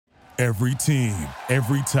Every team,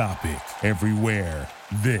 every topic, everywhere.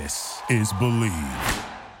 This is Believe.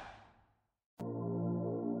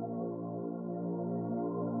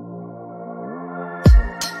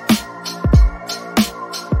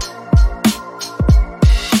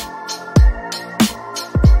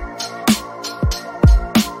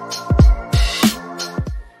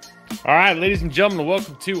 All right, ladies and gentlemen,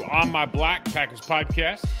 welcome to On My Black Packers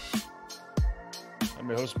podcast. I'm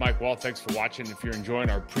your host, Mike Wahle. Thanks for watching. If you're enjoying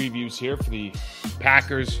our previews here for the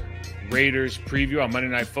Packers Raiders preview on Monday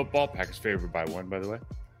Night Football, Packers favored by 1, by the way.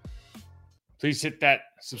 Please hit that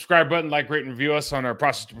subscribe button, like, rate, and review us on our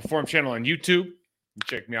Process to Perform channel on YouTube. You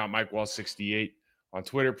check me out, Mike Wahle68 on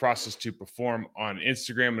Twitter, Process to Perform on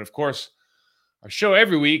Instagram. And of course, our show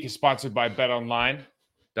every week is sponsored by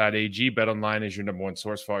BetOnline.ag. BetOnline is your number one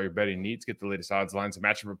source for all your betting needs. Get the latest odds, lines, and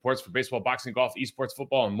matchup reports for baseball, boxing, golf, esports,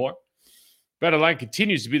 football, and more. BetOnline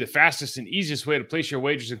continues to be the fastest and easiest way to place your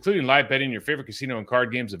wagers, including live betting in your favorite casino and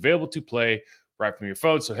card games available to play right from your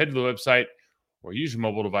phone. So head to the website or use your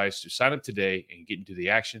mobile device to sign up today and get into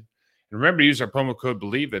the action. And remember to use our promo code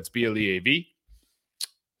BELIEVE, that's BLEAV,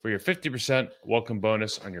 for your 50% welcome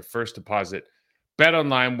bonus on your first deposit.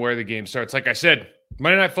 BetOnline, where the game starts. Like I said,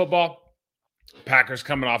 Monday Night Football, Packers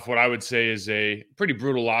coming off what I would say is a pretty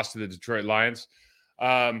brutal loss to the Detroit Lions.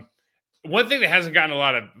 One thing that hasn't gotten a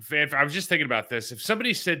lot of fanfare, I was just thinking about this. If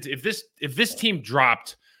somebody said, if this team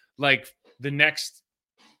dropped like the next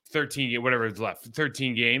 13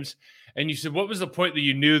 games, and you said, what was the point that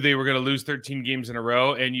you knew they were going to lose 13 games in a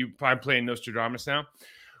row? And I'm playing Nostradamus now.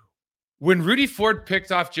 When Rudy Ford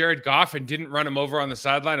picked off Jared Goff and didn't run him over on the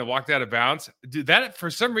sideline and walked out of bounds, dude, that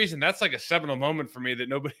for some reason, that's like a seminal moment for me that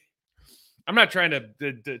nobody, I'm not trying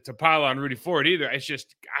to pile on Rudy Ford either. It's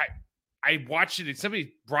just, I watched it and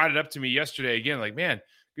somebody brought it up to me yesterday again, like, man,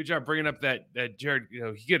 good job bringing up that Jared,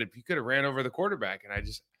 he could have ran over the quarterback. And I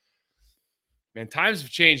just, man, times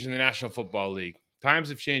have changed in the National Football League.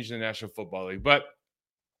 But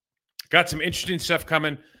got some interesting stuff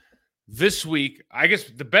coming this week. I guess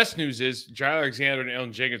the best news is Jair Alexander and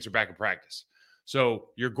Elgton Jenkins are back in practice. So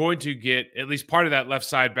you're going to get at least part of that left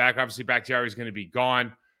side back. Obviously, Bakhtiari is going to be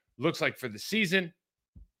gone, looks like for the season.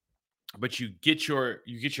 But you get your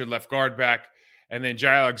left guard back, and then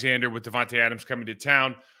Jair Alexander with Davante Adams coming to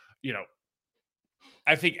town.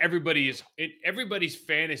 I think everybody's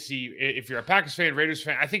fantasy. If you're a Packers fan, Raiders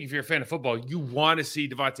fan, I think if you're a fan of football, you want to see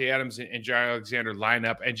Davante Adams and Jair Alexander line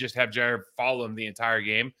up and just have Jair follow him the entire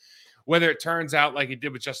game. Whether it turns out like it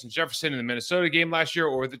did with Justin Jefferson in the Minnesota game last year,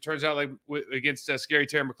 or if it turns out like against Scary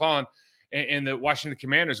Terry McLaurin and the Washington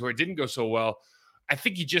Commanders, where it didn't go so well, I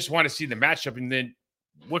think you just want to see the matchup, and then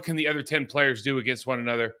what can the other 10 players do against one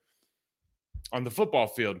another on the football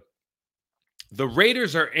field? The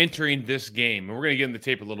Raiders are entering this game, and we're going to get in the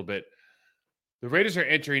tape a little bit. The Raiders are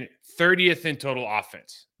entering 30th in total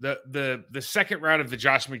offense. The second round of the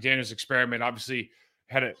Josh McDaniels experiment obviously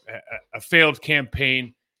had a failed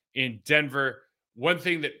campaign in Denver. One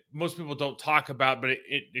thing that most people don't talk about, but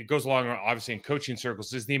it goes along obviously in coaching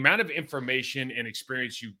circles, is the amount of information and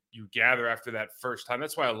experience you gather after that first time.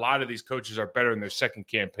 That's why a lot of these coaches are better in their second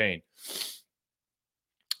campaign,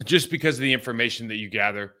 just because of the information that you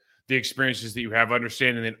gather, the experiences that you have,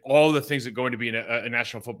 understanding, and all the things that go into being a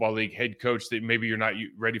National Football League head coach that maybe you're not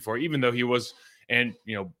ready for, even though he was, and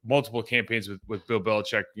multiple campaigns with Bill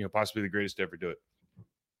Belichick, possibly the greatest to ever do it.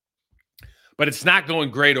 But it's not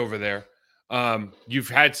going great over there. You've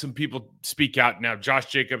had some people speak out now. Josh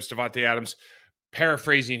Jacobs, Davante Adams,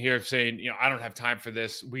 paraphrasing here, saying, I don't have time for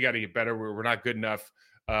this. We got to get better. We're not good enough.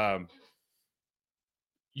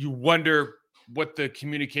 You wonder what the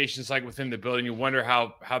communication is like within the building. You wonder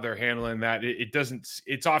how they're handling that.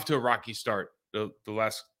 It's off to a rocky start. The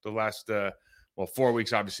last 4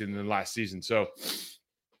 weeks, obviously, in the last season. So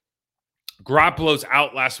Garoppolo's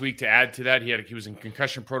out last week. To add to that, he was in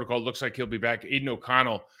concussion protocol. Looks like he'll be back. Aiden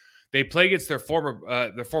O'Connell. They play against their former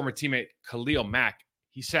teammate Khalil Mack.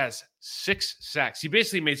 He says 6 sacks. He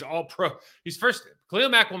basically makes All-Pro. Khalil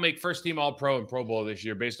Mack will make first-team All-Pro and Pro Bowl this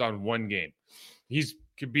year based on one game.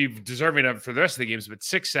 Could be deserving of it for the rest of the games, but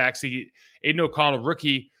 6 sacks. Aiden O'Connell,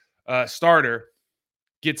 rookie starter,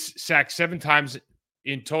 gets sacked 7 times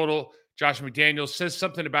in total. Josh McDaniels says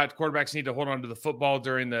something about quarterbacks need to hold on to the football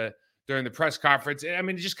during the press conference. I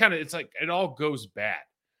mean, it just it's like it all goes bad.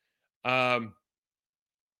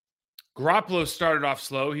 Garoppolo started off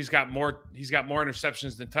slow. He's got more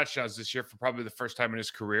interceptions than touchdowns this year for probably the first time in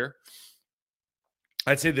his career.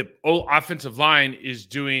 I'd say the offensive line is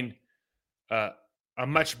doing a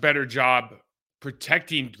much better job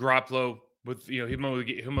protecting Garoppolo with him only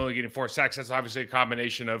getting 4 sacks. That's obviously a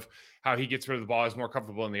combination of how he gets rid of the ball, is more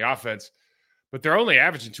comfortable in the offense. but they're only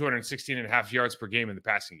averaging 216 and a half yards per game in the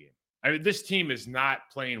passing game. I mean, this team is not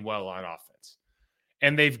playing well on offense.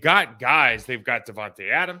 And they've got guys. They've got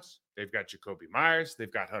Devontae Adams. They've got Jacoby Myers.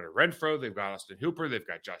 They've got Hunter Renfrow. They've got Austin Hooper. They've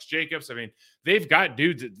got Josh Jacobs. I mean, they've got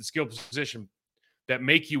dudes at the skill position that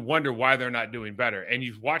make you wonder why they're not doing better. And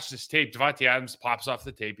you watch this tape. Devontae Adams pops off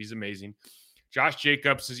the tape. He's amazing. Josh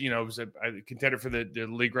Jacobs is, was a contender for the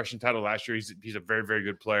league rushing title last year. He's a very, very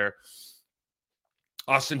good player.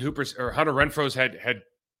 Austin Hooper's or Hunter Renfro's had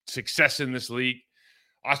success in this league.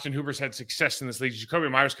 Austin Hooper's had success in this league. Jacoby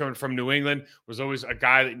Myers, coming from New England, was always a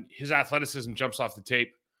guy that his athleticism jumps off the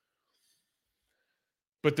tape.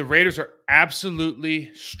 But the Raiders are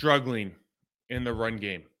absolutely struggling in the run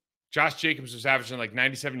game. Josh Jacobs was averaging like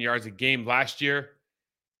 97 yards a game last year.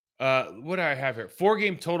 What do I have here?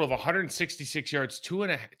 4-game total of 166 yards,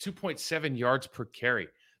 2.7 yards per carry.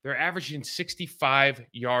 They're averaging 65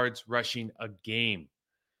 yards rushing a game.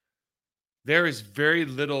 There is very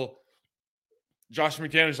little. Josh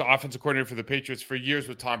McDaniels is the offensive coordinator for the Patriots for years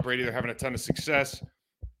with Tom Brady. They're having a ton of success.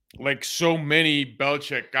 Like so many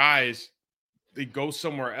Belichick guys, they go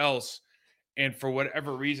somewhere else. And for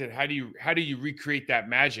whatever reason, how do you recreate that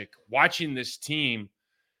magic? Watching this team,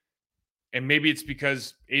 and maybe it's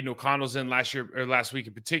because Aiden O'Connell's in last week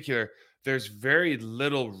in particular, there's very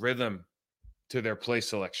little rhythm to their play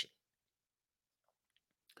selection.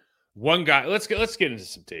 One guy, let's get into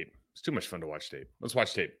some tape. It's too much fun to watch tape. Let's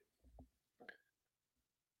watch tape.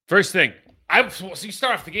 First thing, so you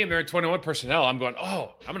start off the game, they're in 21 personnel. I'm going, I'm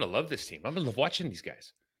going to love this team. I'm going to love watching these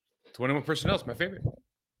guys. 21 personnel is my favorite.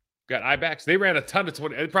 Got eye backs. They ran a ton of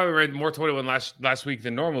 20. They probably ran more 21 last week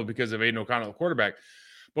than normal because of Aiden O'Connell, the quarterback.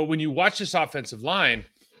 But when you watch this offensive line,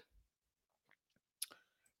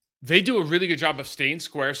 they do a really good job of staying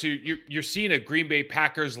square. So you're seeing a Green Bay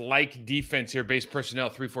Packers-like defense here, base personnel,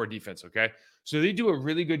 3-4 defense, okay? So they do a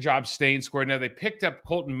really good job staying square. Now, they picked up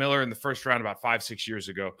Colton Miller in the first round about 5-6 years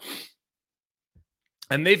ago.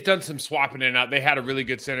 And they've done some swapping in and out. They had a really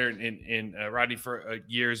good center in Rodney for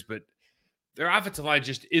years, but their offensive line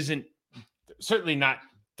just isn't, certainly not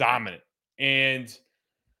dominant. And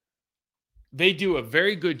they do a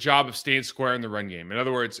very good job of staying square in the run game. In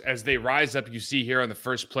other words, as they rise up, you see here on the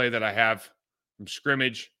first play that I have from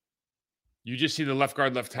scrimmage, you just see the left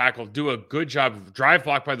guard, left tackle do a good job of drive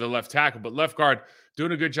block by the left tackle, but left guard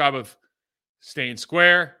doing a good job of staying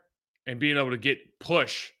square and being able to get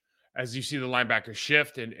push as you see the linebacker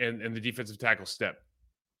shift and the defensive tackle step.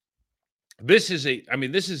 This is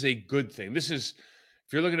a good thing. This is,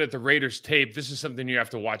 if you're looking at the Raiders tape, this is something you have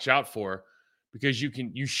to watch out for because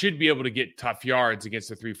you should be able to get tough yards against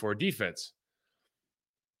the 3-4 defense.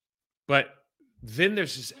 But then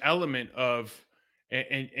there's this element of,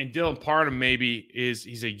 and Dylan Parham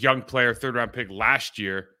he's a young player, 3rd-round pick last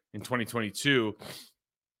year in 2022.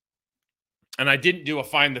 And I didn't do a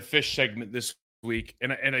Find the Fish segment this week,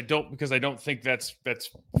 and I don't, because I don't think that's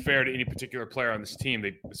fair to any particular player on this team,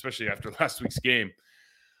 especially after last week's game.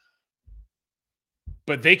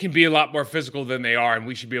 But they can be a lot more physical than they are, and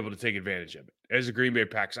we should be able to take advantage of it as a Green Bay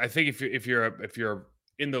Packers. I think if you're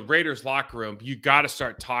in the Raiders locker room, you got to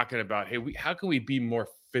start talking about, hey, how can we be more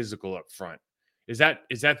physical up front? Is that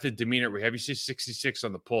the demeanor we have? You see 66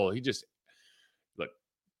 on the poll. Look,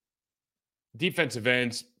 defensive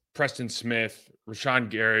ends, Preston Smith, Rashawn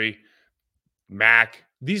Gary, Mack.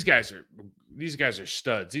 These guys are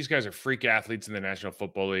studs. These guys are freak athletes in the National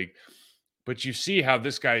Football League. But you see how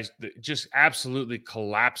this guy just absolutely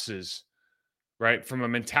collapses, right? From a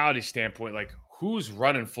mentality standpoint, like who's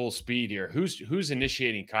running full speed here? Who's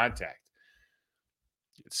initiating contact?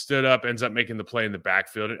 It stood up, ends up making the play in the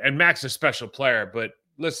backfield. And Mack's a special player, but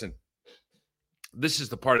listen, this is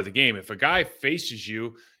the part of the game. If a guy faces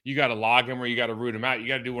you, you got to log him or you got to root him out. You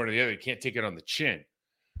got to do one or the other. You can't take it on the chin.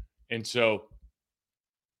 And so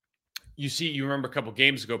you remember a couple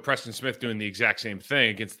games ago, Preston Smith doing the exact same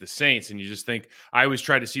thing against the Saints, and you just think, I always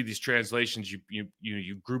try to see these translations.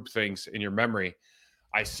 You group things in your memory.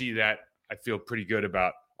 I see that. I feel pretty good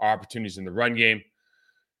about our opportunities in the run game.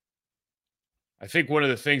 I think one of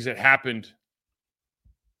the things that happened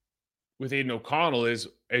with Aiden O'Connell is,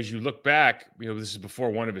 as you look back, this is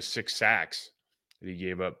before one of his 6 sacks that he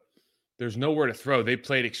gave up. There's nowhere to throw. They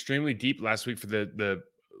played extremely deep last week for the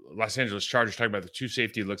Los Angeles Chargers, talking about the 2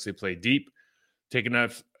 safety looks. They played deep, taking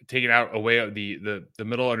out away the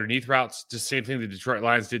middle underneath routes. Just the same thing the Detroit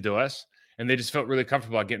Lions did to us. And they just felt really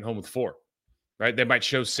comfortable about getting home with 4, right? They might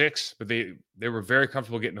show 6, but they were very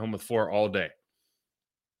comfortable getting home with 4 all day.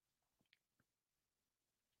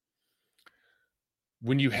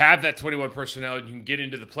 When you have that 21 personnel, you can get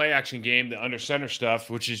into the play action game, the under center stuff,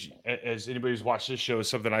 which is, as anybody who's watched this show, is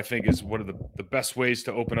something I think is one of the best ways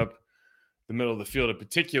to open up the middle of the field in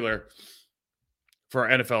particular for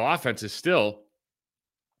our NFL offenses still,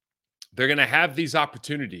 they're going to have these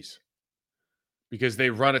opportunities because they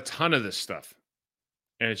run a ton of this stuff.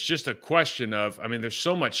 And it's just a question of, I mean, there's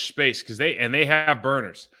so much space because they have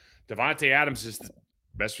burners. Davante Adams is the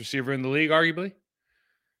best receiver in the league, arguably.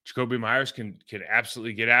 Jacoby Myers can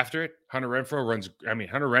absolutely get after it. Hunter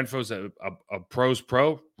Renfro's a pro's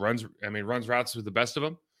pro, runs routes with the best of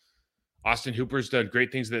them. Austin Hooper's done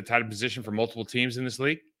great things at the tight end position for multiple teams in this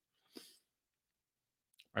league.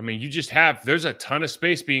 I mean, there's a ton of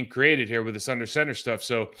space being created here with this under center stuff.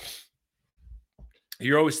 So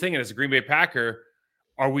you're always thinking as a Green Bay Packer,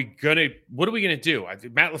 what are we going to do?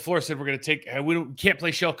 Matt LaFleur said we can't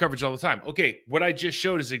play shell coverage all the time. Okay, what I just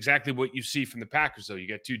showed is exactly what you see from the Packers, though. You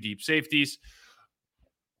got two deep safeties.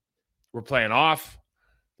 We're playing off.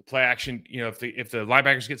 The play action, if the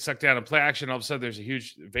linebackers get sucked down in play action, all of a sudden there's a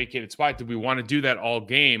huge vacated spot. Do we want to do that all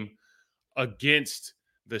game against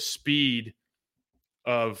the speed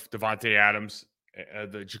of Davante Adams,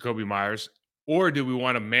 the Jacoby Myers, or do we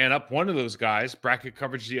want to man up one of those guys, bracket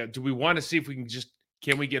coverage? Do we want to see if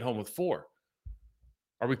can we get home with 4?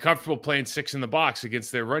 Are we comfortable playing 6 in the box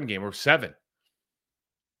against their run game or 7?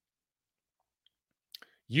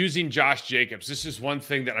 Using Josh Jacobs, this is one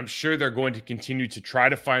thing that I'm sure they're going to continue to try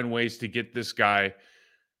to find ways to get this guy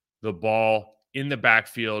the ball in the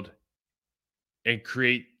backfield and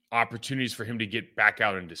create opportunities for him to get back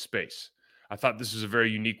out into space. I thought this was a very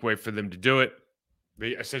unique way for them to do it.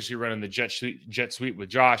 They essentially run in the jet sweep with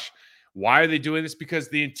Josh. Why are they doing this? Because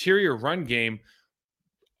the interior run game,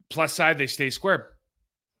 plus side, they stay square.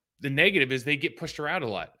 The negative is they get pushed around a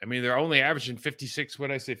lot. I mean, they're only averaging 56,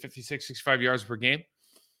 65 yards per game.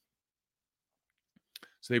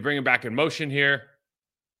 So they bring him back in motion here.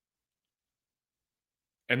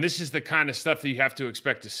 And this is the kind of stuff that you have to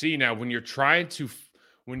expect to see now when you're trying to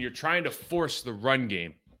force the run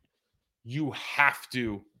game. You have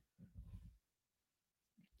to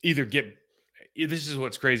either this is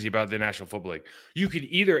what's crazy about the National Football League. You could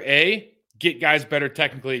either A, get guys better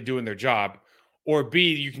technically at doing their job, or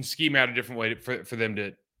B, you can scheme out a different way for them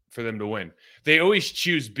to win. They always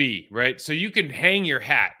choose B, right? So you can hang your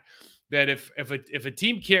hat that if a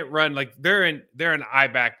team can't run, like they're an I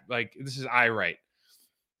back, like this is I right.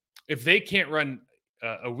 If they can't run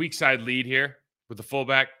a weak side lead here with the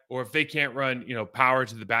fullback, or if they can't run, power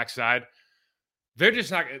to the backside, they're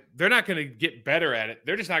not going to get better at it.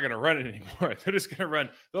 They're just not going to run it anymore. They're just going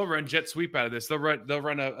to they'll run jet sweep out of this. They'll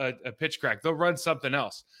run a pitch crack. They'll run something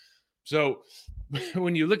else. So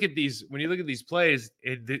when you look at these plays,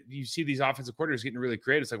 you see these offensive coordinators getting really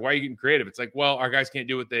creative. It's like, why are you getting creative? It's like, well, our guys can't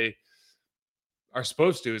do what they are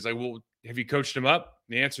supposed to. It's like, well, have you coached them up?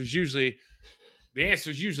 The answer is usually yes.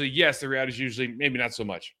 The reality is usually maybe not so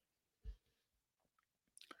much.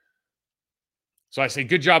 So I say,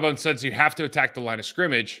 good job on Suns. You have to attack the line of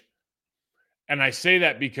scrimmage. And I say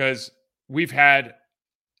that because we've had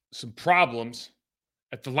some problems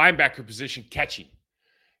at the linebacker position catching.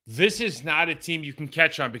 This is not a team you can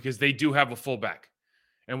catch on because they do have a fullback.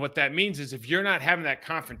 And what that means is if you're not having that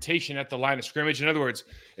confrontation at the line of scrimmage, in other words,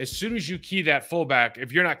 as soon as you key that fullback,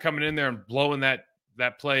 if you're not coming in there and blowing that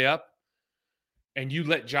play up, and you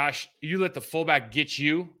let the fullback get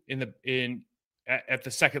you at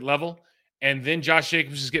the second level, and then Josh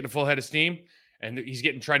Jacobs is getting a full head of steam, and he's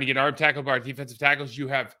trying to get arm tackled by our defensive tackles, you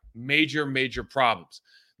have major, major problems.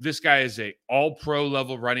 This guy is a all-pro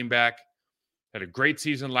level running back, had a great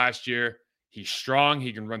season last year. He's strong.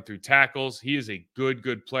 He can run through tackles. He is a good,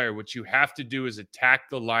 good player. What you have to do is attack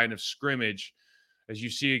the line of scrimmage, as you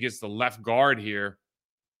see against the left guard here.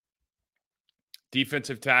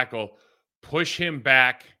 Defensive tackle, push him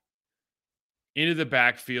back into the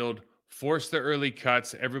backfield, force the early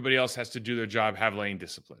cuts. Everybody else has to do their job, have lane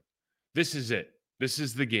discipline. This is it. This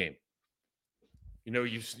is the game.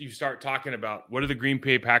 You start talking about what do the Green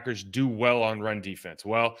Bay Packers do well on run defense?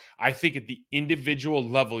 Well, I think at the individual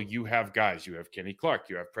level, you have guys. You have Kenny Clark.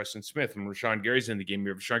 You have Preston Smith. When Rashawn Gary's in the game, you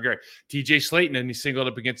have Rashawn Gary. TJ Slayton, and he's singled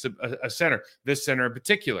up against a center. This center in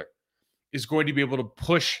particular is going to be able to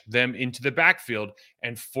push them into the backfield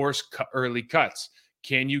and force early cuts.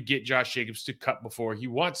 Can you get Josh Jacobs to cut before he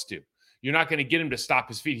wants to? You're not going to get him to stop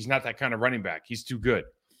his feet. He's not that kind of running back. He's too good.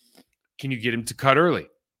 Can you get him to cut early?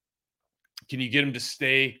 Can you get him to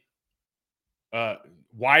stay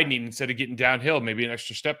widening instead of getting downhill, maybe an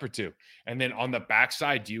extra step or two? And then on the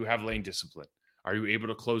backside, do you have lane discipline? Are you able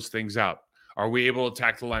to close things out? Are we able to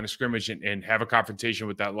attack the line of scrimmage and have a confrontation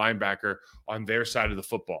with that linebacker on their side of the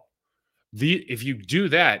football? If you do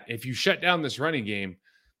that, if you shut down this running game,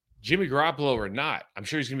 Jimmy Garoppolo or not, I'm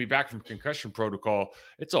sure he's going to be back from concussion protocol.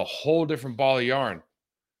 It's a whole different ball of yarn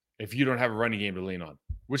if you don't have a running game to lean on,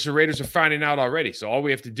 which the Raiders are finding out already. So all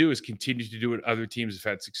we have to do is continue to do what other teams have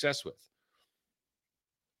had success with.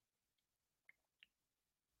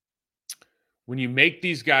 When you make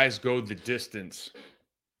these guys go the distance,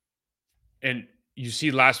 and you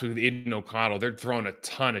see last week with Aiden O'Connell, they're throwing a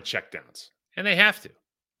ton of checkdowns, and they have to.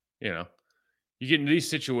 You get into these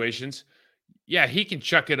situations, yeah, he can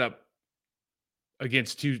chuck it up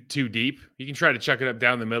against too deep. He can try to chuck it up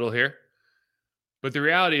down the middle here. But the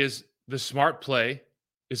reality is the smart play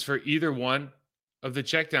is for either one of the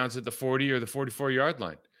checkdowns at the 40 or the 44-yard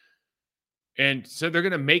line. And so they're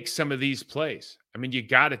going to make some of these plays. I mean, you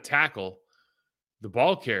got to tackle the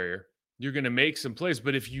ball carrier. You're going to make some plays.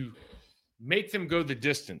 But if you make them go the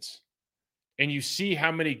distance and you see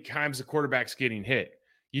how many times the quarterback's getting hit,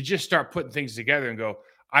 you just start putting things together and go,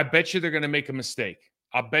 I bet you they're going to make a mistake.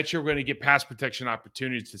 I'll bet you we're going to get pass protection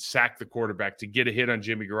opportunities to sack the quarterback, to get a hit on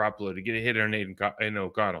Jimmy Garoppolo, to get a hit on Aiden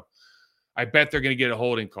O'Connell. I bet they're going to get a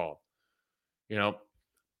holding call.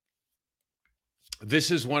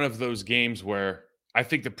 This is one of those games where I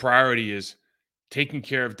think the priority is taking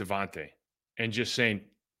care of Devontae and just saying,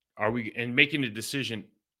 and making a decision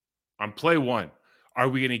on play one. Are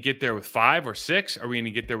we going to get there with 5 or 6? Are we going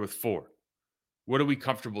to get there with 4? What are we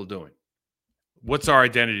comfortable doing? What's our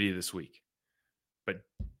identity this week? But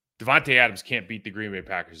Devontae Adams can't beat the Green Bay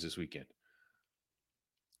Packers this weekend.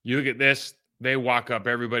 You look at this, they walk up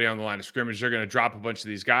everybody on the line of scrimmage. They're going to drop a bunch of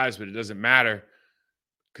these guys, but it doesn't matter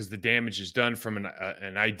because the damage is done from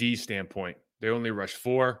an ID standpoint. They only rushed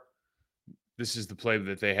 4. This is the play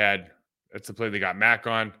that they had. That's the play they got Mac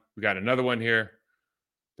on. We got another one here.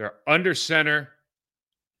 They're under center,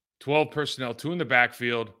 12 personnel, 2 in the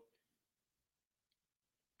backfield.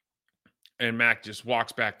 And Mac just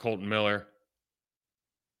walks back Colton Miller.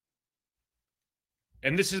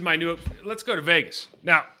 And this is my new – let's go to Vegas.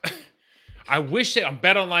 Now, I wish on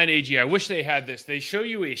BetOnline AG, I wish they had this. They show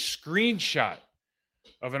you a screenshot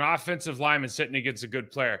of an offensive lineman sitting against a good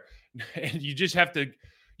player. And you just have to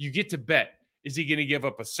 – you get to bet. Is he going to give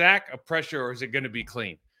up a sack, a pressure, or is it going to be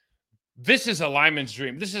clean? This is a lineman's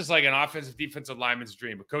dream. This is like an offensive, defensive lineman's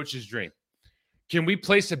dream, a coach's dream. Can we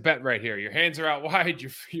place a bet right here? Your hands are out wide.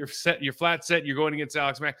 You're set. You're flat set. You're going against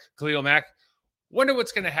Khalil Mack. Wonder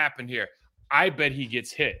what's going to happen here. I bet he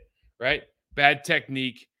gets hit, right? Bad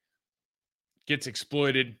technique, gets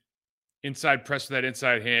exploited, inside press with that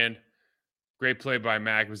inside hand. Great play by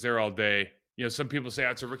Mack. Was there all day. Some people say,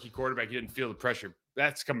 it's a rookie quarterback. He didn't feel the pressure.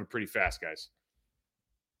 That's coming pretty fast, guys.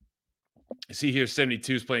 I see here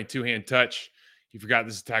 72 is playing two-hand touch. You forgot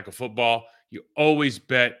this is tackle football. You always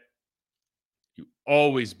bet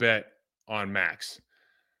on Max.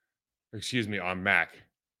 On Mack.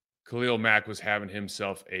 Khalil Mack was having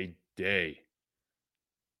himself a day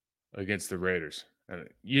against the Raiders. And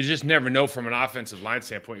you just never know from an offensive line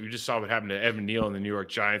standpoint. You just saw what happened to Evan Neal and the New York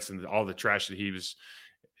Giants and all the trash that he was.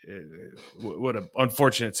 What an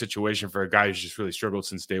unfortunate situation for a guy who's just really struggled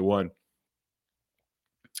since day one.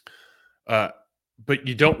 But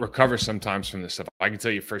you don't recover sometimes from this stuff. I can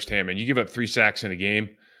tell you firsthand, man. You give up 3 sacks in a game,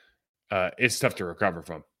 it's tough to recover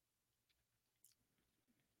from.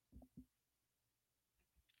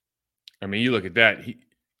 I mean, you look at that.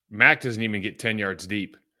 Mac doesn't even get 10 yards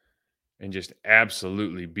deep and just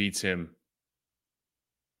absolutely beats him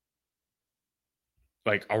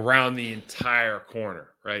like around the entire corner,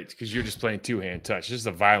 right? Because you're just playing two-hand touch. This is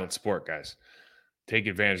a violent sport, guys. Take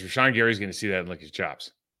advantage. Rashawn Gary's going to see that and lick his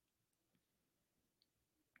chops.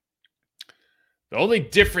 The only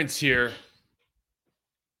difference here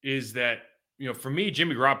is that, for me,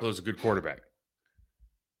 Jimmy Garoppolo is a good quarterback.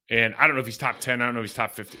 And I don't know if he's top 10. I don't know if he's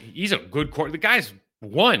top 50. He's a good quarterback. The guy's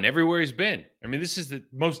won everywhere he's been. I mean, this is the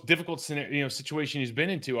most difficult situation he's been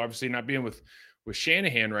into, obviously not being with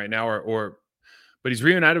Shanahan right now, but he's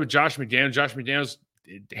reunited with Josh McDaniels. Josh McDaniels,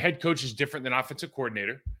 head coach, is different than offensive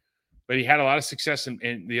coordinator, but he had a lot of success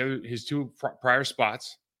in his 2 prior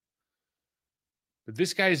spots. But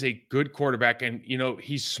this guy is a good quarterback, and,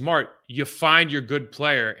 he's smart. You find your good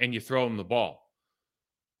player, and you throw him the ball.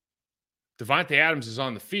 Devontae Adams is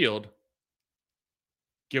on the field.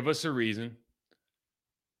 Give us a reason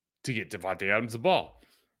to get Devontae Adams the ball.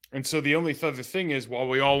 And so the only other thing is, while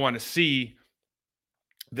we all want to see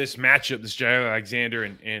this matchup, this Jair Alexander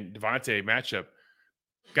and Devontae matchup,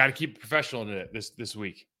 got to keep it professional in it this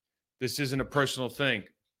week. This isn't a personal thing.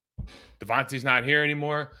 Devontae's not here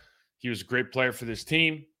anymore. He was a great player for this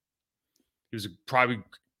team. He was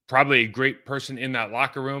probably a great person in that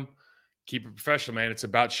locker room. Keep it professional, man. It's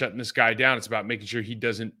about shutting this guy down. It's about making sure he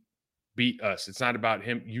doesn't beat us. It's not about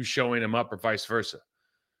you showing him up or vice versa,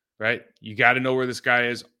 right? You got to know where this guy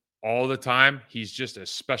is all the time. He's just a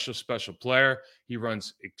special, special player. He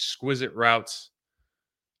runs exquisite routes.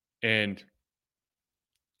 And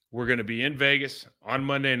we're going to be in Vegas on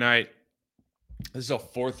Monday night. This is a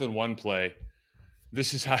 4th and 1 play.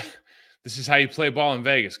 This is how you play ball in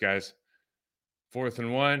Vegas, guys. 4th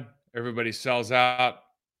and 1. Everybody sells out.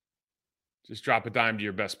 Just drop a dime to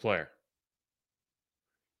your best player.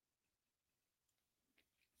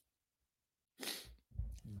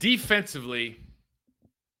 Defensively,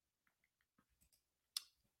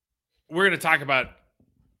 we're going to talk about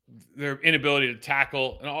their inability to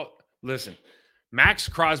tackle and all. Listen, Max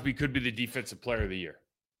Crosby could be the defensive player of the year.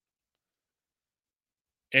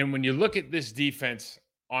 And when you look at this defense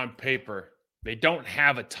on paper, they don't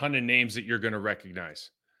have a ton of names that you're going to recognize.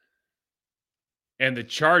 And the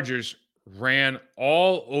Chargers ran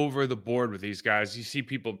all over the board with these guys. You see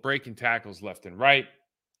people breaking tackles left and right.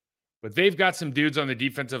 But they've got some dudes on the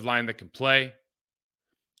defensive line that can play.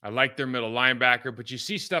 I like their middle linebacker, but you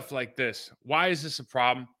see stuff like this. Why is this a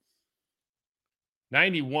problem?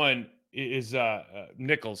 91 is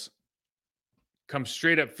Nichols. Comes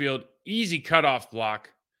straight up field, easy cutoff block.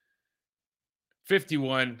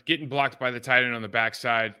 51, getting blocked by the tight end on the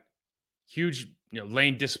backside. Huge,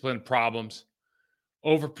 lane discipline problems.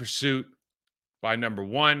 Over pursuit by number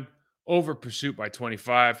 1. Over pursuit by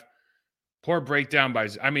 25. Poor breakdown by,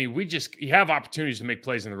 you have opportunities to make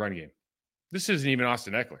plays in the run game. This isn't even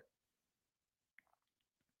Austin Eckler.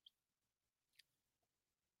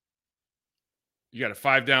 You got a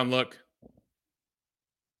 5-down look.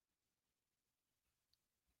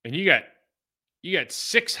 And you got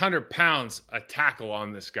 600 pounds a tackle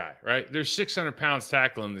on this guy, right? There's 600 pounds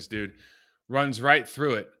tackling this dude. Runs right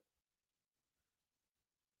through it.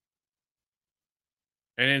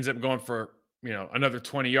 And ends up going for, another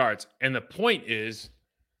 20 yards. And the point is,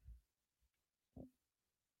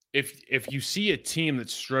 if you see a team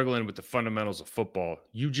that's struggling with the fundamentals of football,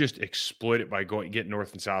 you just exploit it by getting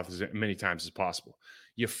north and south as many times as possible.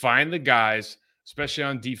 You find the guys, especially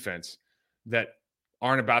on defense, that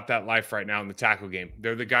aren't about that life right now in the tackle game.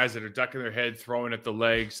 They're the guys that are ducking their head, throwing at the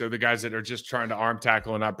legs. They're the guys that are just trying to arm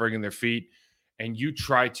tackle and not bringing their feet. And you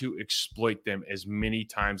try to exploit them as many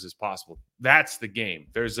times as possible. That's the game.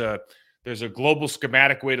 There's a global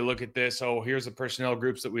schematic way to look at this. Oh, here's the personnel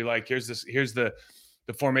groups that we like. Here's the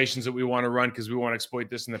formations that we want to run because we want to exploit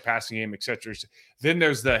this in the passing game, et cetera. Then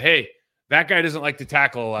there's hey, that guy doesn't like to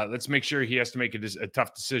tackle a lot. Let's make sure he has to make a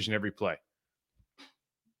tough decision every play.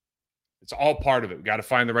 It's all part of it. We got to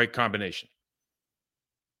find the right combination.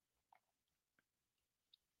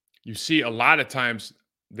 You see a lot of times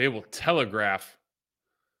they will telegraph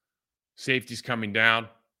safeties coming down.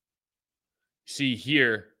 See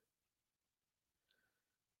here,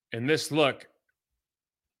 in this look,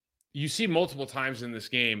 you see multiple times in this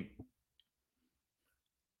game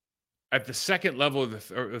at the second level of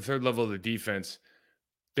the third level of the defense,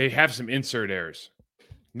 they have some insert errors.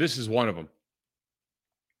 This is one of them.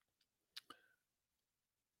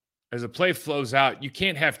 As a play flows out, you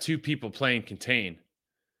can't have 2 people playing contain.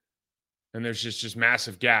 And there's just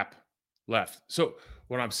massive gap left. So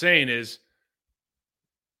what I'm saying is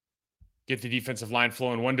get the defensive line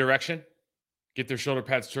flow in one direction, get their shoulder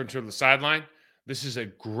pads turned to the sideline. This is a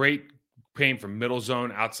great game from middle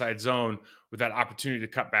zone, outside zone with that opportunity to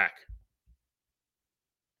cut back.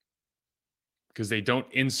 Because they don't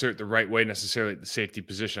insert the right way necessarily at the safety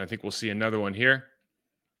position. I think we'll see another one here.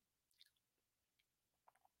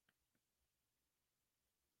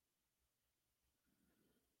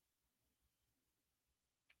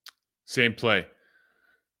 Same play.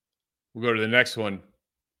 We'll go to the next one.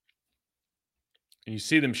 And you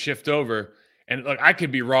see them shift over. And look, I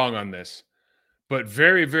could be wrong on this, but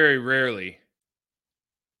very, very rarely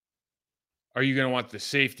are you going to want the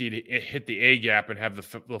safety to hit the A gap and have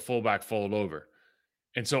the fullback fold over.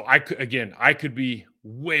 And so I could be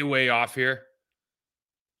way, way off here.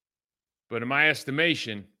 But in my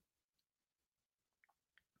estimation,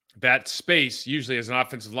 that space, usually as an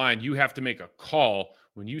offensive line, you have to make a call.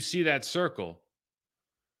 When you see that circle,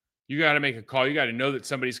 you got to make a call. You got to know that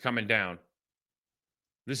somebody's coming down.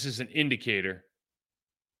 This is an indicator.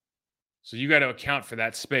 So you got to account for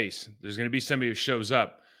that space. There's going to be somebody who shows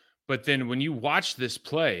up. But then when you watch this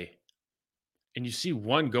play and you see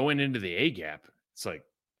one going into the A gap, it's like,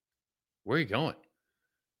 where are you going?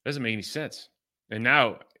 Doesn't make any sense. And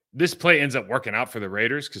now this play ends up working out for the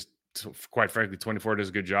Raiders because, quite frankly, 24 does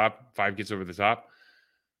a good job. 5 gets over the top.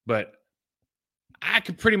 But I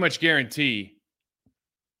could pretty much guarantee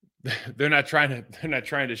they're not trying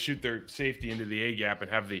to shoot their safety into the A gap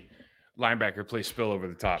and have the linebacker play spill over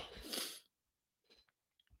the top.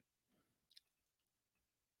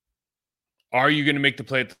 Are you going to make the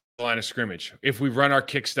play at line of scrimmage, if we run our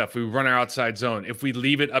kick stuff, we run our outside zone, if we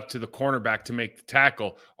leave it up to the cornerback to make the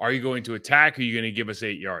tackle, are you going to attack or are you going to give us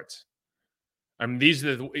 8 yards? I mean, these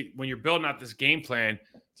are when you're building out this game plan,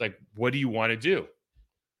 it's like, what do you want to do?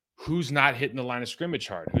 Who's not hitting the line of scrimmage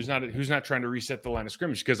hard? Who's not trying to reset the line of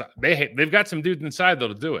scrimmage? Because they've got some dudes inside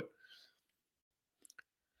that'll do it.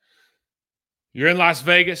 You're in Las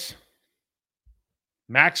Vegas.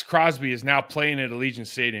 Max Crosby is now playing at Allegiant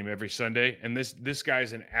Stadium every Sunday, and this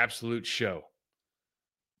guy's an absolute show.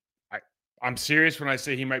 I'm serious when I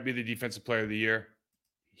say he might be the defensive player of the year.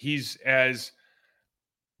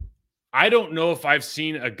 I don't know if I've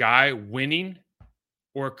seen a guy winning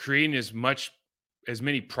or creating as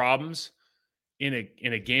many problems in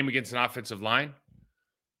a game against an offensive line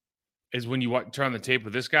as when you turn on the tape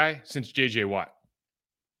with this guy since J.J. Watt.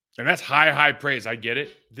 And that's high praise. I get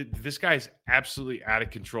it. This guy's absolutely out of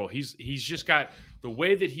control. He's just got the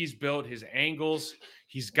way that he's built, his angles.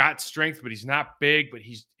 He's got strength, but he's not big. But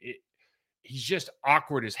he's just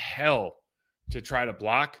awkward as hell to try to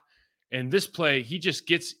block. And this play,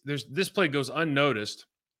 this play goes unnoticed.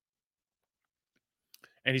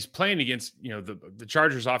 And he's playing against the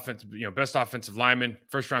Chargers' offense, best offensive lineman,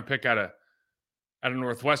 first round pick out of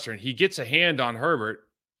Northwestern. He gets a hand on Herbert.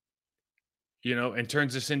 And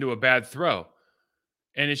turns this into a bad throw.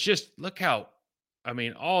 And it's just, look how,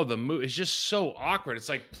 all the move, it's just so awkward. It's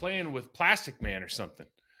like playing with Plastic Man or something.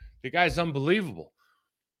 The guy's unbelievable.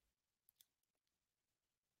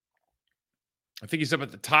 I think he's up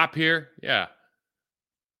at the top here. Yeah.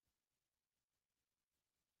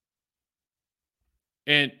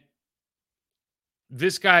 And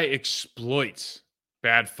this guy exploits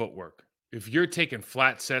bad footwork. If you're taking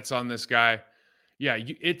flat sets on this guy, yeah,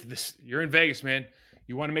 you're in Vegas, man.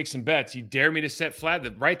 You want to make some bets. You dare me to set flat?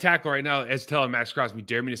 The right tackle right now is telling Max Crosby,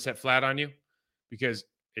 dare me to set flat on you? Because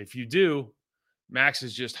if you do, Max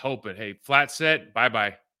is just hoping, hey, flat set,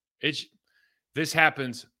 bye-bye. This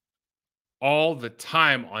happens all the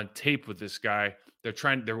time on tape with this guy.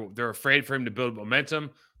 They're afraid for him to build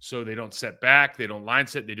momentum, so they don't set back, they don't line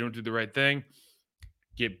set, they don't do the right thing,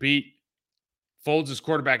 get beat, folds his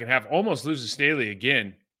quarterback in half, almost loses Staley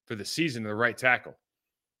again for the season to the right tackle.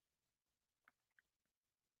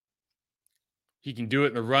 He can do it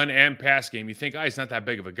in the run and pass game. You think, he's not that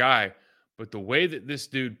big of a guy. But the way that this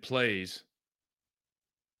dude plays,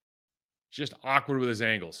 just awkward with his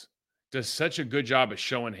angles. Does such a good job of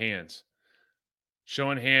showing hands.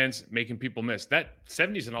 Showing hands, making people miss. That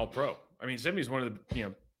 70's an all-pro. 70 is one of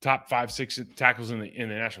the top 5-6 tackles in the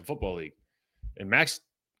National Football League. And Max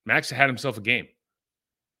had himself a game.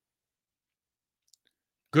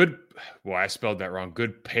 I spelled that wrong.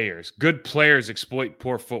 Good players exploit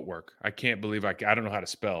poor footwork. I can't believe I don't know how to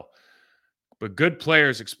spell. But good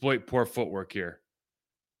players exploit poor footwork here.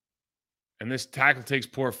 And this tackle takes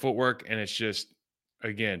poor footwork, and it's just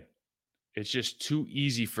too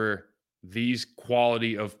easy for these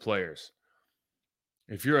quality of players.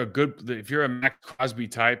 If you're a Max Crosby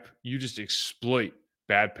type, you just exploit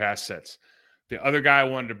bad pass sets. The other guy I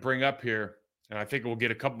wanted to bring up here, and I think we'll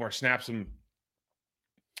get a couple more snaps from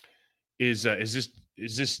is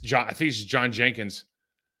this John? I think it's John Jenkins,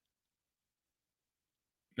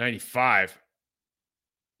 95,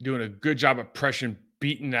 doing a good job of pressure,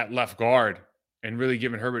 beating that left guard, and really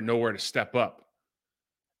giving Herbert nowhere to step up.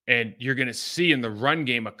 And you're going to see in the run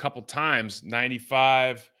game a couple times,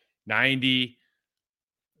 95, 90.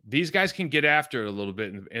 These guys can get after it a little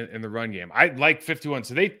bit in the run game. I like 51.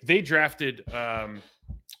 So they drafted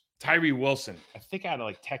Tyree Wilson, I think out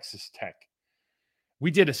of Texas Tech. We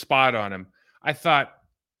did a spot on him. I thought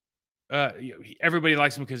everybody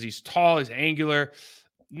likes him because he's tall, he's angular,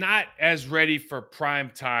 not as ready for prime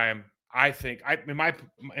time. I think, in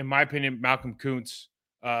my opinion, Malcolm Kuntz,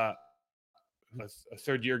 a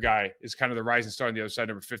third-year guy, is kind of the rising star on the other side,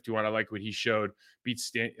 number 51. I like what he showed.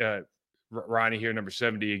 Beats Ronnie here, number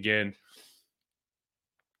 70 again,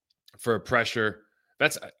 for pressure.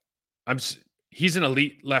 He's an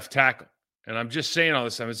elite left tackle, and I'm just saying all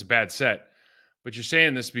this time. It's a bad set. But you're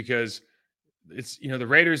saying this because it's, the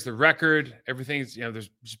Raiders, the record, everything's, there's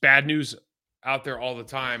just bad news out there all the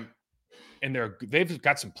time. And they've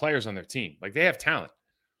got some players on their team. They have talent.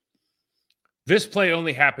 This play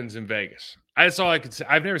only happens in Vegas. That's all I could say.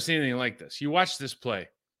 I've never seen anything like this. You watch this play.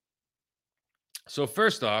 So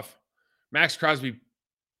first off, Max Crosby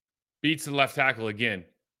beats the left tackle again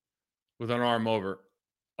with an arm over.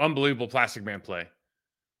 Unbelievable Plastic Man play.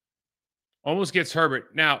 Almost gets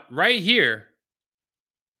Herbert. Now, right here,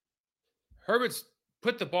 Herbert's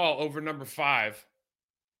put the ball over number 5,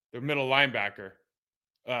 their middle linebacker,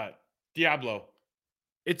 Diablo.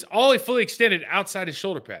 It's all fully extended outside his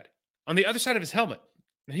shoulder pad on the other side of his helmet.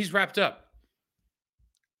 and he's wrapped up.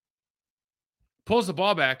 Pulls the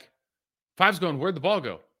ball back. Five's going, where'd the ball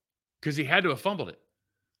go? Because he had to have fumbled it.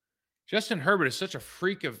 Justin Herbert is such a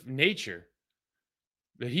freak of nature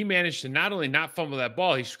that he managed to not only not fumble that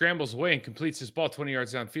ball, he scrambles away and completes his ball 20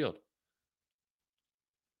 yards downfield.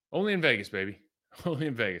 Only in Vegas, baby. Only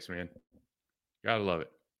in Vegas, man. Gotta love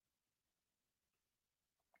it.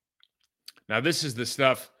 Now, this is the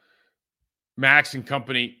stuff Max and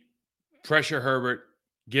company pressure Herbert,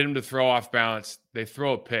 get him to throw off balance. They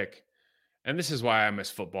throw a pick. And this is why I miss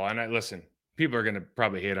football. And listen, people are going to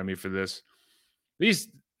probably hate on me for this. These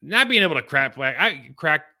not being able to crack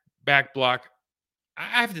back block. I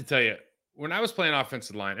have to tell you, when I was playing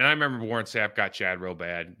offensive line, and I remember Warren Sapp got Chad real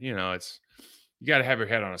bad. You know, you got to have your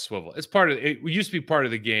head on a swivel. It's part of it. Used to be part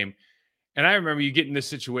of the game. And I remember you get in this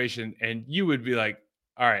situation, and you would be like,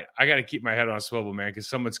 "All right, I got to keep my head on a swivel, man, because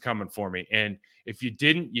someone's coming for me." And if you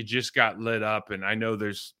didn't, you just got lit up. And I know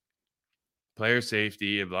there's player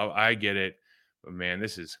safety. I get it, but man,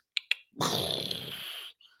 that's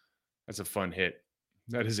a fun hit.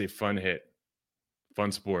 That is a fun hit.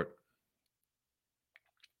 Fun sport.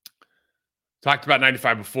 Talked about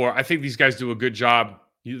 95 before. I think these guys do a good job.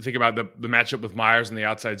 You think about the matchup with Myers in the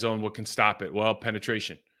outside zone. What can stop it? Well,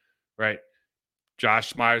 penetration, right?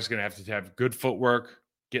 Josh Myers is going to have good footwork,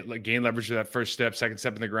 gain leverage to that first step, second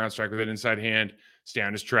step in the ground, strike with an inside hand, stay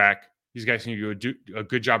on his track. These guys can do a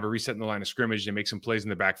good job of resetting the line of scrimmage and make some plays in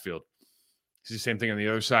the backfield. It's the same thing on the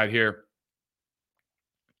other side here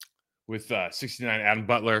with 69 Adam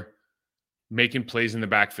Butler making plays in the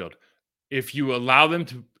backfield. If you allow them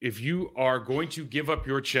to, if you are going to give up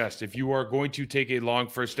your chest, if you are going to take a long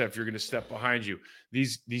first step, you're going to step behind you.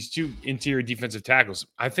 These two interior defensive tackles,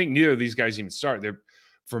 I think neither of these guys even start. They're,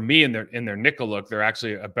 for me, in their nickel look, they're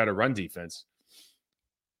actually a better run defense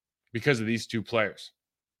because of these two players.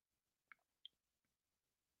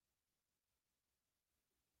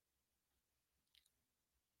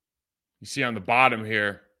 You see on the bottom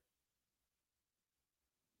here,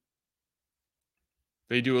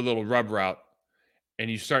 they do a little rub route,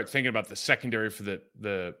 and you start thinking about the secondary for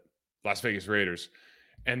the Las Vegas Raiders.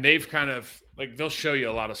 And they've kind of, like, they'll show you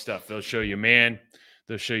a lot of stuff. They'll show you man.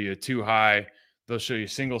 They'll show you too high. They'll show you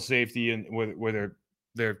single safety, and where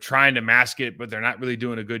they're trying to mask it, but they're not really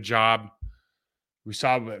doing a good job. We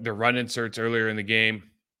saw the run inserts earlier in the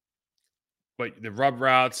game. But the rub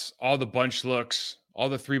routes, all the bunch looks, all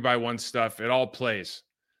the 3x1 stuff, it all plays.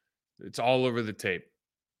 It's all over the tape.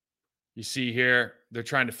 You see here, they're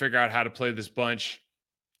trying to figure out how to play this bunch.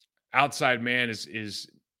 Outside man is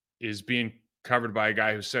being covered by a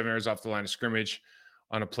guy who's 7 yards off the line of scrimmage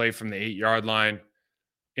on a play from the 8-yard line.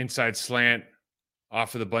 Inside slant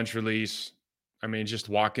off of the bunch release. I mean, just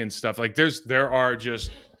walk-in stuff. Like there are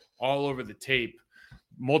just all over the tape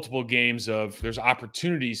multiple games of there's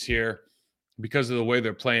opportunities here because of the way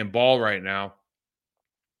they're playing ball right now.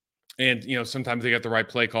 And, you know, sometimes they got the right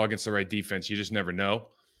play call against the right defense. You just never know.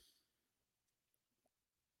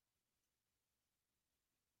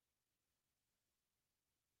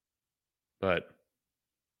 But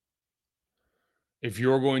if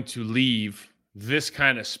you're going to leave this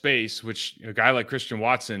kind of space, which a guy like Christian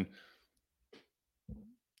Watson,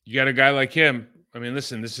 you got a guy like him. I mean,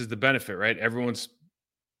 listen, this is the benefit, right? Everyone's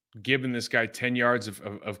giving this guy 10 yards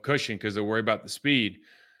of cushion because they're worried about the speed.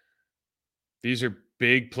 These are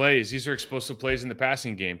big plays. These are explosive plays in the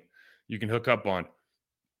passing game you can hook up on.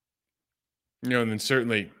 You know, and then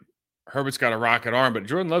certainly Herbert's got a rocket arm, but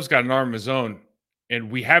Jordan Love's got an arm of his own. And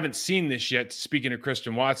we haven't seen this yet, speaking of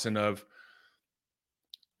Christian Watson, of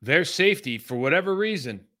their safety, for whatever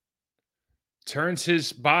reason, turns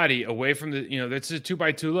his body away from the, you know, that's a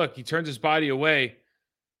 2x2 look. He turns his body away,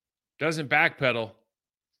 doesn't backpedal,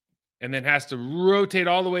 and then has to rotate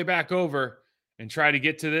all the way back over and try to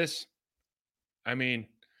get to this. I mean,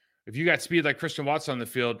 if you got speed like Christian Watson on the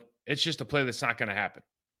field, it's just a play that's not going to happen.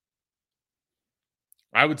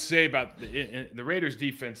 I would say about the Raiders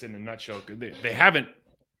defense in a nutshell, they haven't,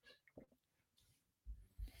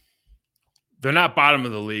 they're not bottom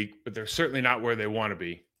of the league, but they're certainly not where they want to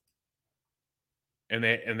be. And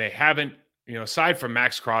they haven't, you know, aside from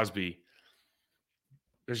Max Crosby,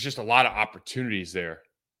 there's just a lot of opportunities there.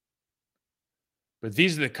 But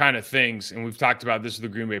these are the kind of things, and we've talked about this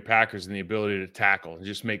with the Green Bay Packers and the ability to tackle and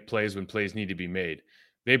just make plays when plays need to be made.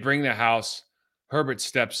 They bring the house. Herbert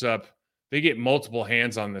steps up. They get multiple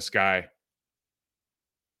hands on this guy,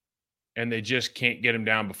 and they just can't get him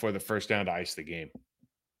down before the first down to ice the game.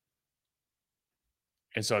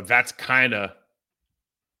 And so that's kind of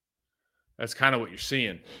what you're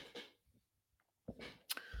seeing.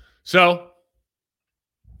 So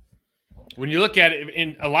when you look at it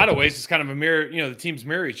in a lot of ways, it's kind of a mirror. The teams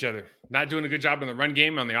mirror each other. Not doing a good job in the run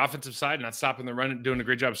game on the offensive side, not stopping the run, doing a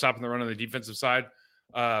great job stopping the run on the defensive side.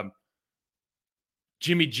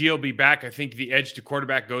 Jimmy G will be back. I think the edge to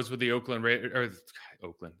quarterback goes with the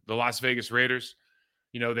the Las Vegas Raiders.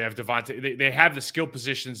 They have Devontae. They have the skill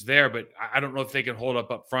positions there, but I don't know if they can hold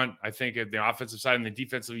up front. I think at the offensive side and the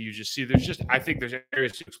defensive, you just see I think there's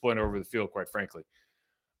areas to exploit over the field, quite frankly.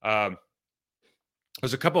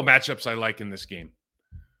 There's a couple of matchups I like in this game,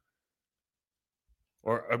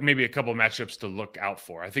 or maybe a couple of matchups to look out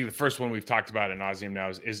for. I think the first one we've talked about ad nauseum now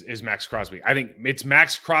is Max Crosby. I think it's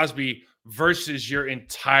Max Crosby versus your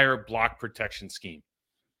entire block protection scheme.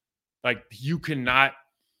 Like, you cannot.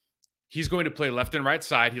 He's going to play left and right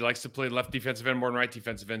side. He likes to play left defensive end more than right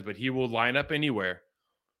defensive end, but he will line up anywhere.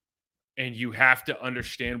 And you have to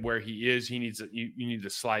understand where he is. You need to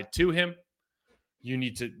slide to him. You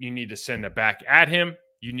need to send it back at him.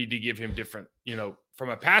 You need to give him different, from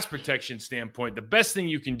a pass protection standpoint, the best thing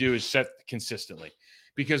you can do is set consistently.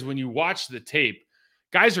 Because when you watch the tape,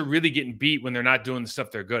 guys are really getting beat when they're not doing the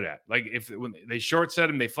stuff they're good at. Like, when they short set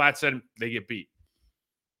him, they flat set him, they get beat.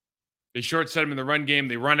 They short set him in the run game.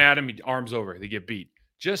 They run at him. He arms over. They get beat.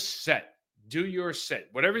 Just set. Do your set.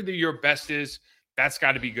 Whatever your best is, that's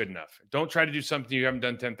got to be good enough. Don't try to do something you haven't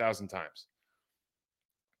done 10,000 times.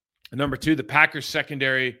 And number two, the Packers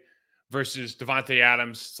secondary versus Devontae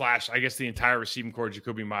Adams / I guess the entire receiving core,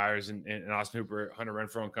 Jacoby Myers and Austin Hooper, Hunter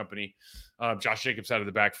Renfrow and company, Josh Jacobs out of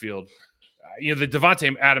the backfield. The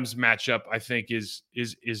Devontae Adams matchup, I think, is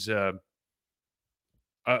a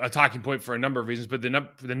talking point for a number of reasons, but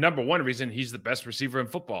the number one reason, he's the best receiver in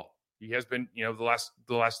football. He has been, the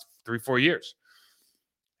last 3-4 years.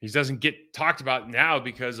 He doesn't get talked about now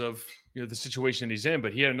because of the situation he's in,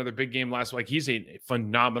 but he had another big game last week. He's a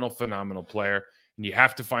phenomenal player, and you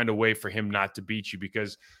have to find a way for him not to beat you,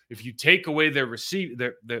 because if you take away their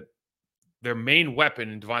main weapon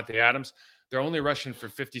in Devontae Adams, they're only rushing for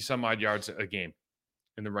 50 some odd yards a game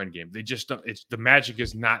in the run game. They just don't. The magic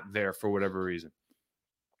is not there for whatever reason.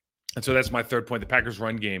 And so that's my third point. The Packers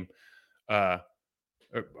run game, on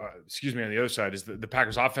the other side, is the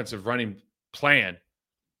Packers offensive running plan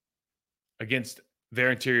against their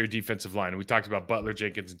interior defensive line. And we talked about Butler,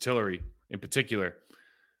 Jenkins, and Tillery in particular.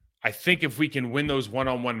 I think if we can win those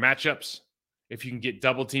one-on-one matchups, if you can get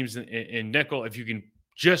double teams in nickel, if you can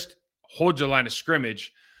just hold your line of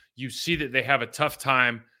scrimmage, you see that they have a tough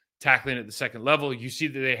time tackling at the second level. You see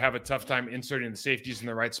that they have a tough time inserting the safeties in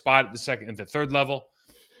the right spot at the second and the third level.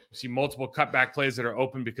 You see multiple cutback plays that are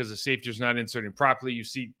open because the safety is not inserting properly. You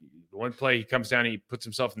see one play, he comes down, he puts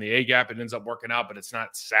himself in the A gap. It ends up working out, but it's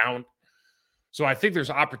not sound. So I think there's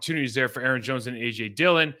opportunities there for Aaron Jones and A.J.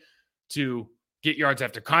 Dillon to get yards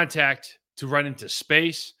after contact, to run into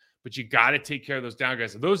space, but you got to take care of those down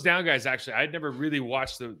guys. And those down guys, actually, I'd never really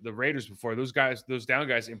watched the Raiders before. Those down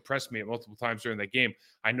guys impressed me multiple times during that game.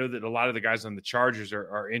 I know that a lot of the guys on the Chargers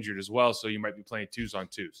are injured as well, so you might be playing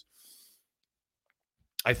 2s-on-2s.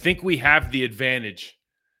 I think we have the advantage.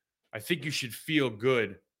 I think you should feel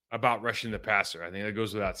good about rushing the passer. I think that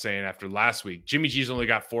goes without saying after last week. Jimmy G's only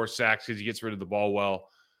got 4 sacks because he gets rid of the ball well.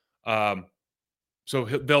 So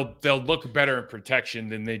they'll look better in protection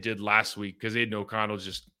than they did last week because Aiden O'Connell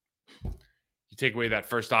just – you take away that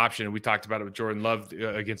first option, and we talked about it with Jordan Love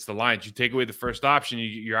against the Lions. You take away the first option,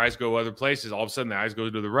 your eyes go other places. All of a sudden, the eyes go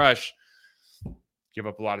to the rush, give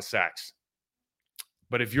up a lot of sacks.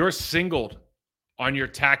 But if you're singled on your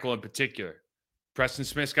tackle in particular, Preston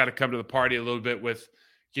Smith's got to come to the party a little bit with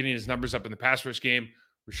getting his numbers up in the pass rush game.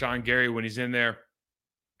 Rashawn Gary when he's in there,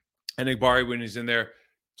 and Igbari when he's in there.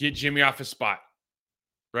 Get Jimmy off his spot,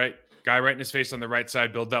 right? Guy right in his face on the right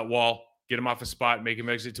side, build that wall, get him off his spot, make him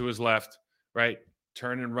exit to his left, right?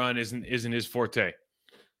 Turn and run isn't his forte.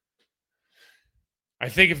 I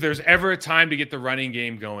think if there's ever a time to get the running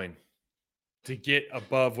game going, to get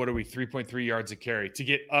above, 3.3 yards a carry, to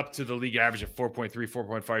get up to the league average of 4.3,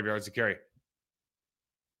 4.5 yards a carry,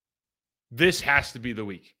 this has to be the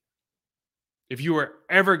week. If you are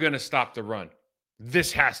ever going to stop the run,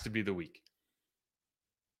 this has to be the week.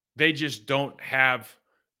 They just don't have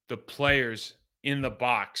the players in the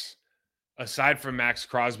box, aside from Max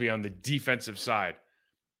Crosby on the defensive side.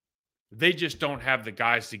 They just don't have the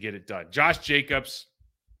guys to get it done. Josh Jacobs,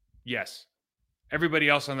 yes. Everybody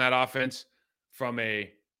else on that offense, from a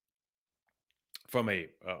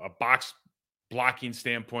box blocking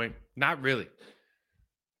standpoint, not really.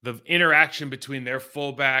 The interaction between their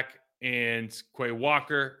fullback and Quay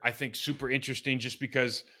Walker, I think super interesting, just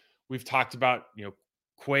because we've talked about,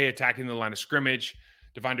 Quay attacking the line of scrimmage.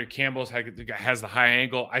 Devondre Campbell has the high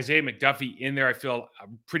angle. Isaiah McDuffie in there, I feel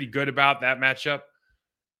pretty good about that matchup.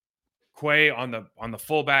 Quay on the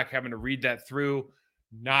fullback, having to read that through,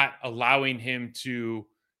 not allowing him to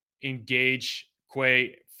engage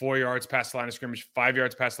Quay 4 yards past the line of scrimmage, 5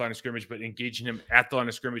 yards past the line of scrimmage, but engaging him at the line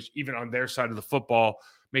of scrimmage, even on their side of the football,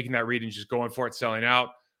 making that read and just going for it, selling out.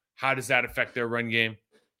 How does that affect their run game?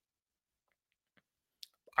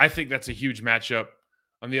 I think that's a huge matchup.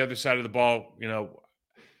 On the other side of the ball,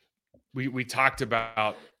 we talked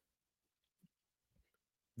about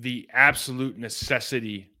the absolute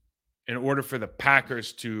necessity in order for the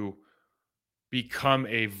Packers to become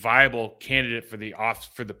a viable candidate for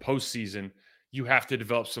the postseason. You have to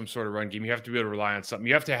develop some sort of run game. You have to be able to rely on something.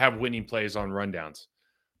 You have to have winning plays on rundowns.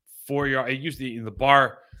 4 yard. It usually in the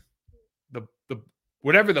bar, the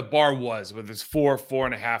whatever the bar was, whether it's 4,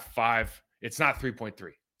 4.5, 5. It's not 3.3.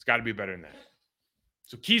 It's got to be better than that.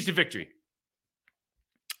 So keys to victory: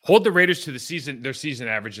 hold the Raiders to their season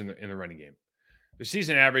average in the running game. The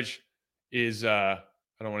season average is I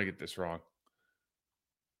don't want to get this wrong.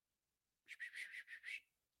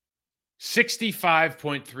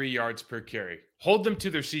 65.3 yards per carry. Hold them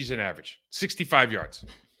to their season average. 65 yards.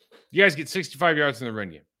 You guys get 65 yards in the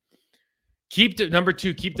run game. Number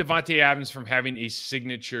 2, keep Devontae Adams from having a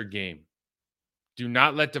signature game. Do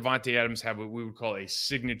not let Devontae Adams have what we would call a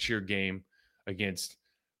signature game against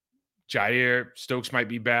Jair. Stokes might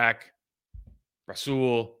be back.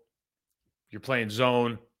 Rasul. You're playing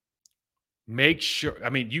zone. Make sure. I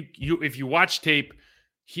mean, you if you watch tape,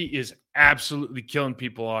 he is absolutely killing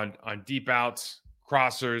people on deep outs,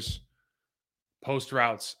 crossers, post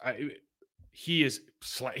routes. He's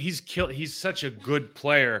such a good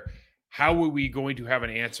player. How are we going to have an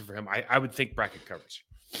answer for him? I would think bracket coverage.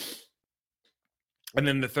 And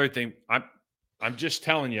then the third thing, I'm just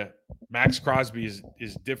telling you, Max Crosby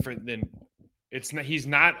is different than he's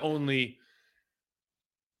not only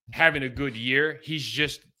having a good year,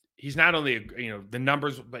 he's not only the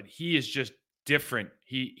numbers, but he is just different.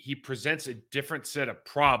 He presents a different set of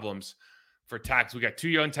problems for tackles. We got 2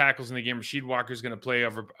 young tackles in the game. Rasheed Walker is going to play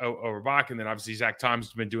over Bach, and then obviously Zach Thomas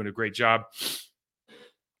has been doing a great job.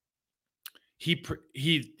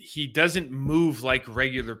 He doesn't move like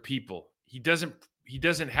regular people. He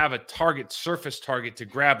doesn't have a surface target to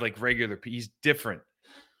grab like regular people. He's different.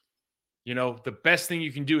 The best thing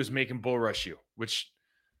you can do is make him bull rush you, which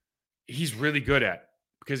he's really good at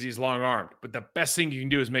because he's long armed. But the best thing you can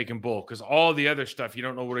do is make him bull, because all the other stuff, you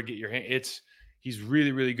don't know where to get your hand. He's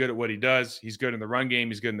really, really good at what he does. He's good in the run game.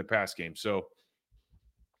 He's good in the pass game. So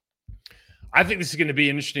I think this is going to be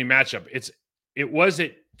an interesting matchup. It was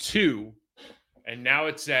at 2, and now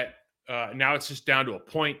it's just down to a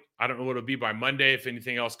point. I don't know what it'll be by Monday if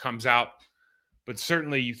anything else comes out. But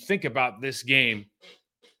certainly you think about this game.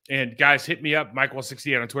 And guys, hit me up,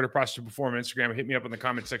 Mike168 on Twitter, Prosper Perform, Instagram. Hit me up in the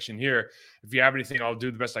comment section here. If you have anything, I'll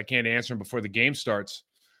do the best I can to answer them before the game starts.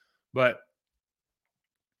 But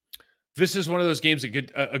this is one of those games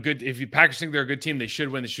if you Packers think they're a good team, they should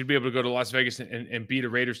win. They should be able to go to Las Vegas and beat a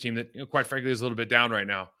Raiders team that, quite frankly, is a little bit down right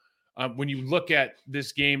now. When you look at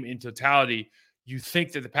this game in totality, you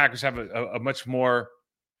think that the Packers have a much more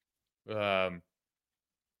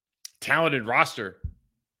talented roster,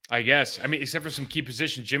 I guess. I mean, except for some key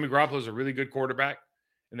positions. Jimmy Garoppolo is a really good quarterback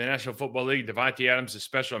in the National Football League. Devontae Adams is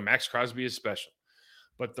special, and Max Crosby is special.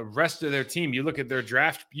 But the rest of their team, you look at their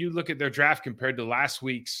draft compared to last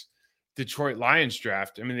week's Detroit Lions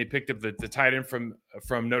draft. I mean, they picked up the tight end from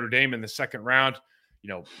Notre Dame in the second round.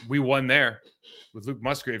 We won there with Luke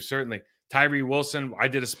Musgrave, certainly. Tyree Wilson, I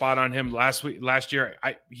did a spot on him last year.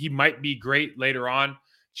 He might be great later on.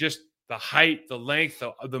 Just the height, the length,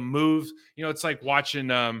 the moves. It's like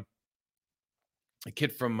watching a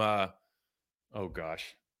kid from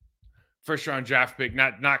first round draft pick,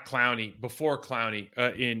 not Clowney, before Clowney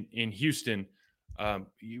in Houston.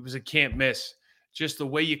 He was a can't miss. Just the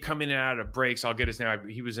way you come in and out of breaks. I'll get his name.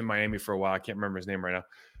 He was in Miami for a while. I can't remember his name right now.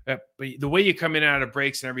 But the way you come in and out of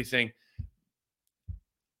breaks and everything,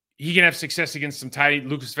 he can have success against some tight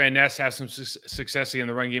ends. Lucas Van Ness has some success in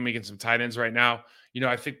the run game against some tight ends right now.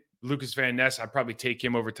 I think Lucas Van Ness, I'd probably take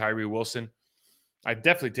him over Tyree Wilson. I'd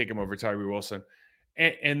definitely take him over Tyree Wilson.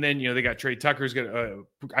 And then, they got Trey Tucker, who's going to,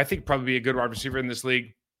 I think, probably be a good wide receiver in this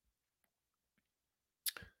league.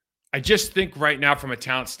 I just think right now, from a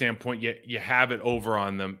talent standpoint, you have it over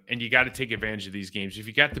on them, and you got to take advantage of these games. If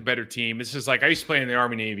you got the better team, this is like I used to play in the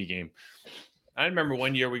Army-Navy game. I remember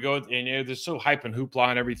one year we go, and there's so hype and hoopla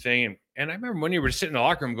and everything. And I remember one year we're sitting in the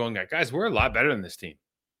locker room going, guys, we're a lot better than this team.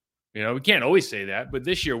 We can't always say that, but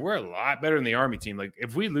this year we're a lot better than the Army team. Like,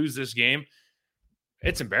 if we lose this game,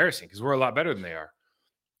 it's embarrassing because we're a lot better than they are.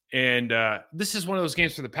 And this is one of those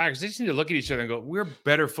games for the Packers. They just need to look at each other and go, we're a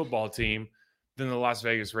better football team than the Las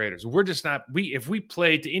Vegas Raiders. We're just not. If we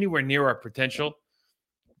played to anywhere near our potential,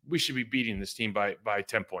 we should be beating this team by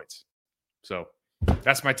 10 points. So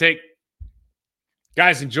that's my take.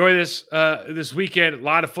 Guys, enjoy this weekend. A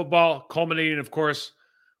lot of football, culminating, of course,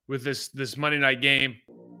 with this Monday night game.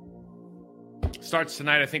 Starts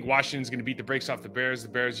tonight. I think Washington's going to beat the brakes off the Bears. The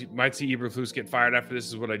Bears might see Eberflus get fired after this,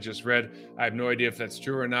 is what I just read. I have no idea if that's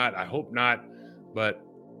true or not. I hope not, but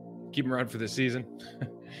keep him around for this season.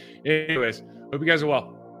 Anyways, hope you guys are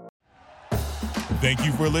well. Thank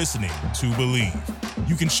you for listening to Believe.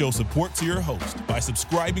 You can show support to your host by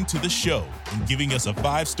subscribing to the show and giving us a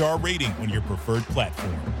 5-star rating on your preferred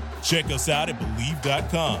platform. Check us out at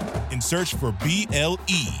Believe.com and search for BLEAV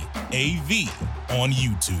on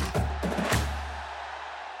YouTube.